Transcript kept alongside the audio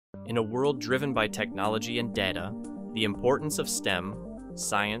In a world driven by technology and data, the importance of STEM,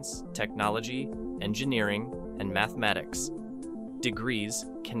 science, technology, engineering, and mathematics, degrees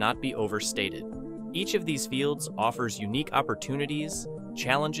cannot be overstated. Each of these fields offers unique opportunities,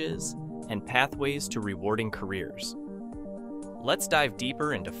 challenges, and pathways to rewarding careers. Let's dive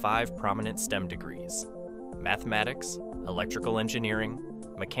deeper into 5 prominent STEM degrees: mathematics, electrical engineering,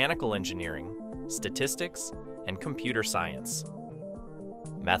 mechanical engineering, statistics, and computer science.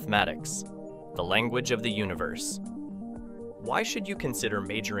 Mathematics, the language of the universe. Why should you consider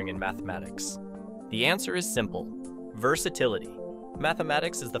majoring in mathematics? The answer is simple: versatility.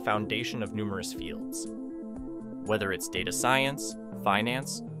 Mathematics is the foundation of numerous fields. Whether it's data science,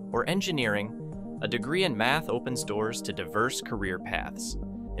 finance, or engineering, a degree in math opens doors to diverse career paths.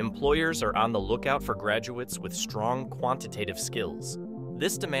 Employers are on the lookout for graduates with strong quantitative skills.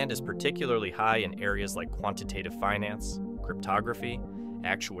 This demand is particularly high in areas like quantitative finance, cryptography,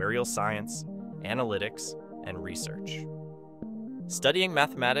 actuarial science, analytics, and research. Studying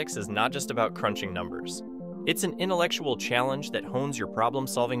mathematics is not just about crunching numbers. It's an intellectual challenge that hones your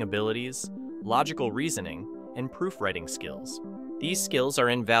problem-solving abilities, logical reasoning, and proofwriting skills. These skills are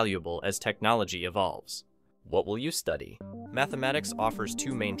invaluable as technology evolves. What will you study? Mathematics offers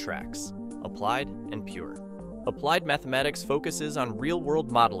 2 main tracks: applied and pure. Applied mathematics focuses on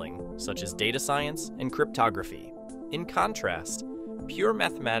real-world modeling, such as data science and cryptography. In contrast, pure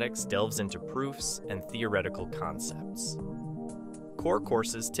mathematics delves into proofs and theoretical concepts. Core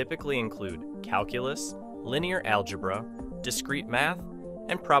courses typically include calculus, linear algebra, discrete math,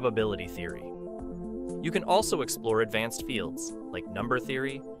 and probability theory. You can also explore advanced fields like number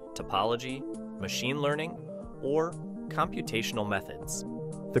theory, topology, machine learning, or computational methods.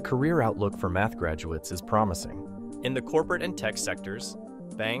 The career outlook for math graduates is promising. In the corporate and tech sectors,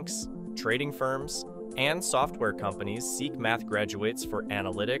 banks, trading firms, and software companies seek math graduates for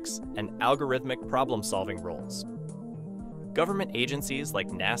analytics and algorithmic problem-solving roles. Government agencies like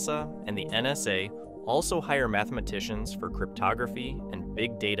NASA and the NSA also hire mathematicians for cryptography and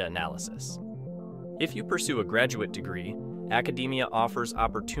big data analysis. If you pursue a graduate degree, academia offers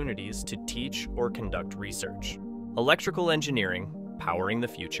opportunities to teach or conduct research. Electrical engineering, powering the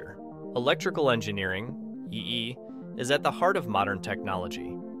future. Electrical engineering, EE, is at the heart of modern technology.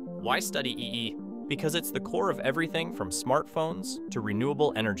 Why study EE? Because it's the core of everything from smartphones to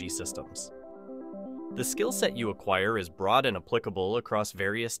renewable energy systems. The skill set you acquire is broad and applicable across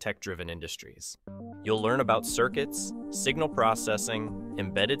various tech-driven industries. You'll learn about circuits, signal processing,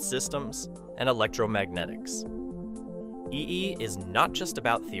 embedded systems, and electromagnetics. EE is not just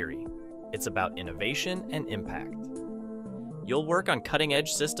about theory, it's about innovation and impact. You'll work on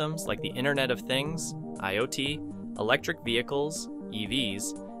cutting-edge systems like the Internet of Things, IoT, electric vehicles,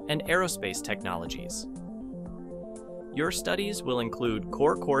 EVs, and aerospace technologies. Your studies will include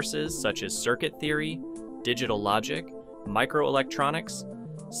core courses such as circuit theory, digital logic, microelectronics,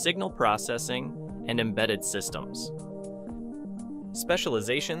 signal processing, and embedded systems.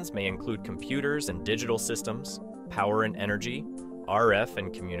 Specializations may include computers and digital systems, power and energy, RF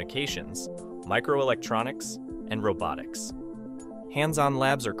and communications, microelectronics, and robotics. Hands-on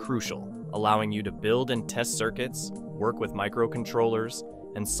labs are crucial, allowing you to build and test circuits, work with microcontrollers,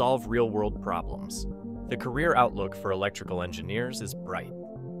 and solve real-world problems. The career outlook for electrical engineers is bright.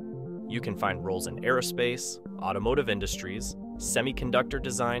 You can find roles in aerospace, automotive industries, semiconductor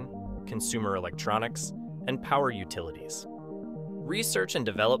design, consumer electronics, and power utilities. Research and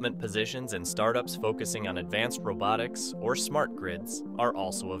development positions in startups focusing on advanced robotics or smart grids are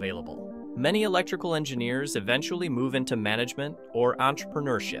also available. Many electrical engineers eventually move into management or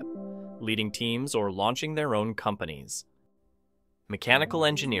entrepreneurship, leading teams or launching their own companies. Mechanical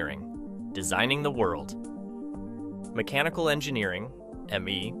engineering, designing the world. Mechanical engineering,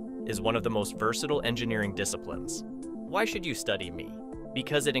 ME, is one of the most versatile engineering disciplines. Why should you study ME?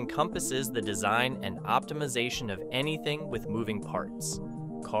 Because it encompasses the design and optimization of anything with moving parts: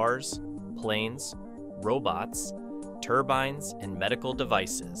 cars, planes, robots, turbines, and medical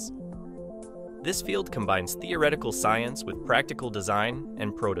devices. This field combines theoretical science with practical design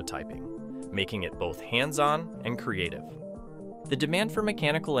and prototyping, making it both hands-on and creative. The demand for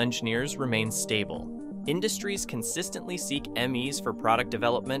mechanical engineers remains stable. Industries consistently seek MEs for product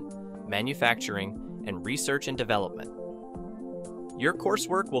development, manufacturing, and research and development. Your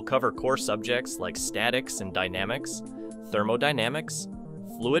coursework will cover core subjects like statics and dynamics, thermodynamics,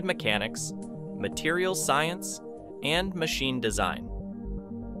 fluid mechanics, materials science, and machine design.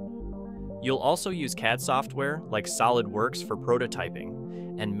 You'll also use CAD software like SolidWorks for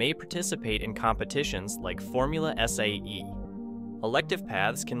prototyping and may participate in competitions like Formula SAE. Elective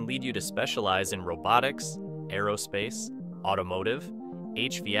paths can lead you to specialize in robotics, aerospace, automotive,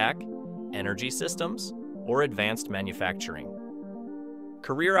 HVAC, energy systems, or advanced manufacturing.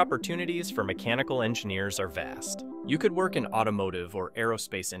 Career opportunities for mechanical engineers are vast. You could work in automotive or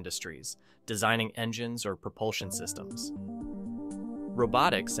aerospace industries, designing engines or propulsion systems.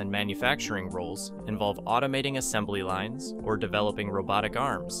 Robotics and manufacturing roles involve automating assembly lines or developing robotic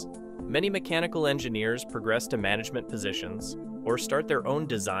arms. Many mechanical engineers progress to management positions or start their own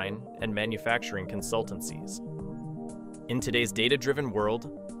design and manufacturing consultancies. In today's data-driven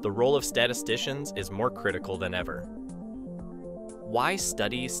world, the role of statisticians is more critical than ever. Why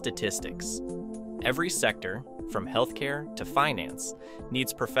study statistics? Every sector, from healthcare to finance,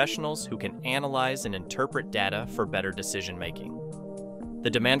 needs professionals who can analyze and interpret data for better decision-making. The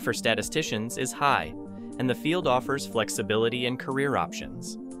demand for statisticians is high, and the field offers flexibility and career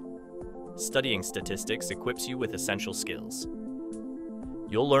options. Studying statistics equips you with essential skills.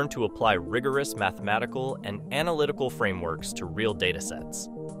 You'll learn to apply rigorous mathematical and analytical frameworks to real datasets.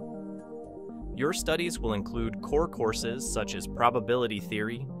 Your studies will include core courses such as probability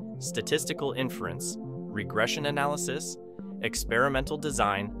theory, statistical inference, regression analysis, experimental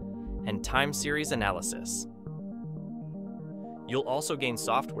design, and time series analysis. You'll also gain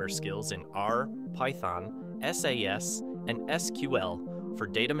software skills in R, Python, SAS, and SQL for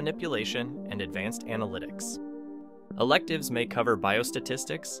data manipulation and advanced analytics. Electives may cover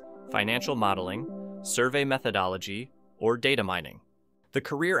biostatistics, financial modeling, survey methodology, or data mining. The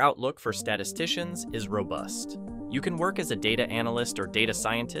career outlook for statisticians is robust. You can work as a data analyst or data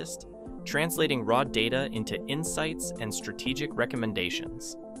scientist, translating raw data into insights and strategic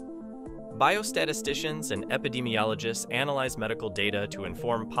recommendations. Biostatisticians and epidemiologists analyze medical data to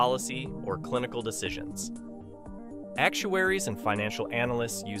inform policy or clinical decisions. Actuaries and financial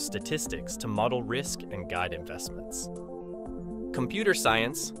analysts use statistics to model risk and guide investments. Computer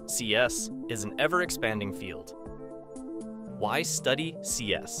science, CS, is an ever-expanding field. Why study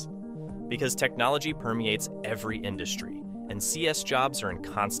CS? Because technology permeates every industry, and CS jobs are in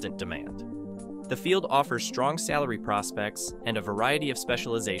constant demand. The field offers strong salary prospects and a variety of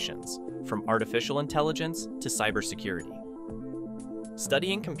specializations, from artificial intelligence to cybersecurity.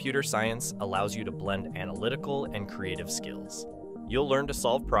 Studying computer science allows you to blend analytical and creative skills. You'll learn to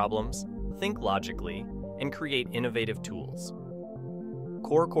solve problems, think logically, and create innovative tools.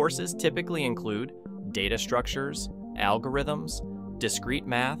 Core courses typically include data structures, algorithms, discrete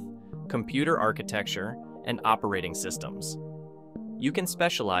math, computer architecture, and operating systems. You can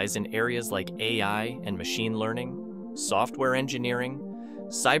specialize in areas like AI and machine learning, software engineering,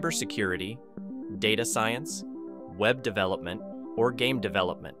 cybersecurity, data science, web development, or game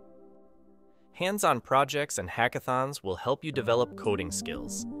development. Hands-on projects and hackathons will help you develop coding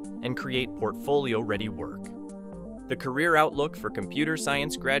skills and create portfolio-ready work. The career outlook for computer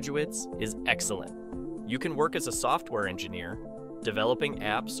science graduates is excellent. You can work as a software engineer, developing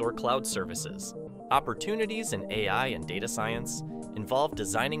apps or cloud services. Opportunities in AI and data science involve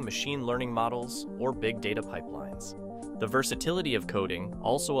designing machine learning models or big data pipelines. The versatility of coding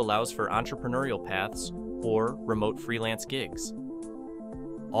also allows for entrepreneurial paths or remote freelance gigs.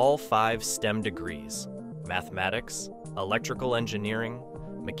 All 5 STEM degrees, mathematics, electrical engineering,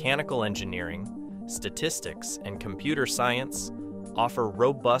 mechanical engineering, statistics, and computer science, offer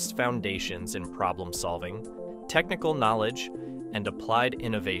robust foundations in problem solving, technical knowledge, and applied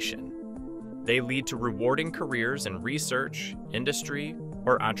innovation. They lead to rewarding careers in research, industry,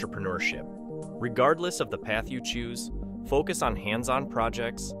 or entrepreneurship. Regardless of the path you choose, focus on hands-on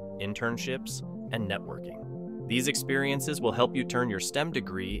projects, internships, and networking. These experiences will help you turn your STEM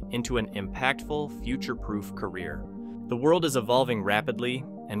degree into an impactful, future-proof career. The world is evolving rapidly,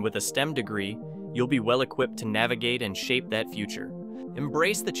 and with a STEM degree, you'll be well-equipped to navigate and shape that future.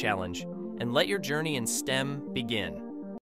 Embrace the challenge and let your journey in STEM begin.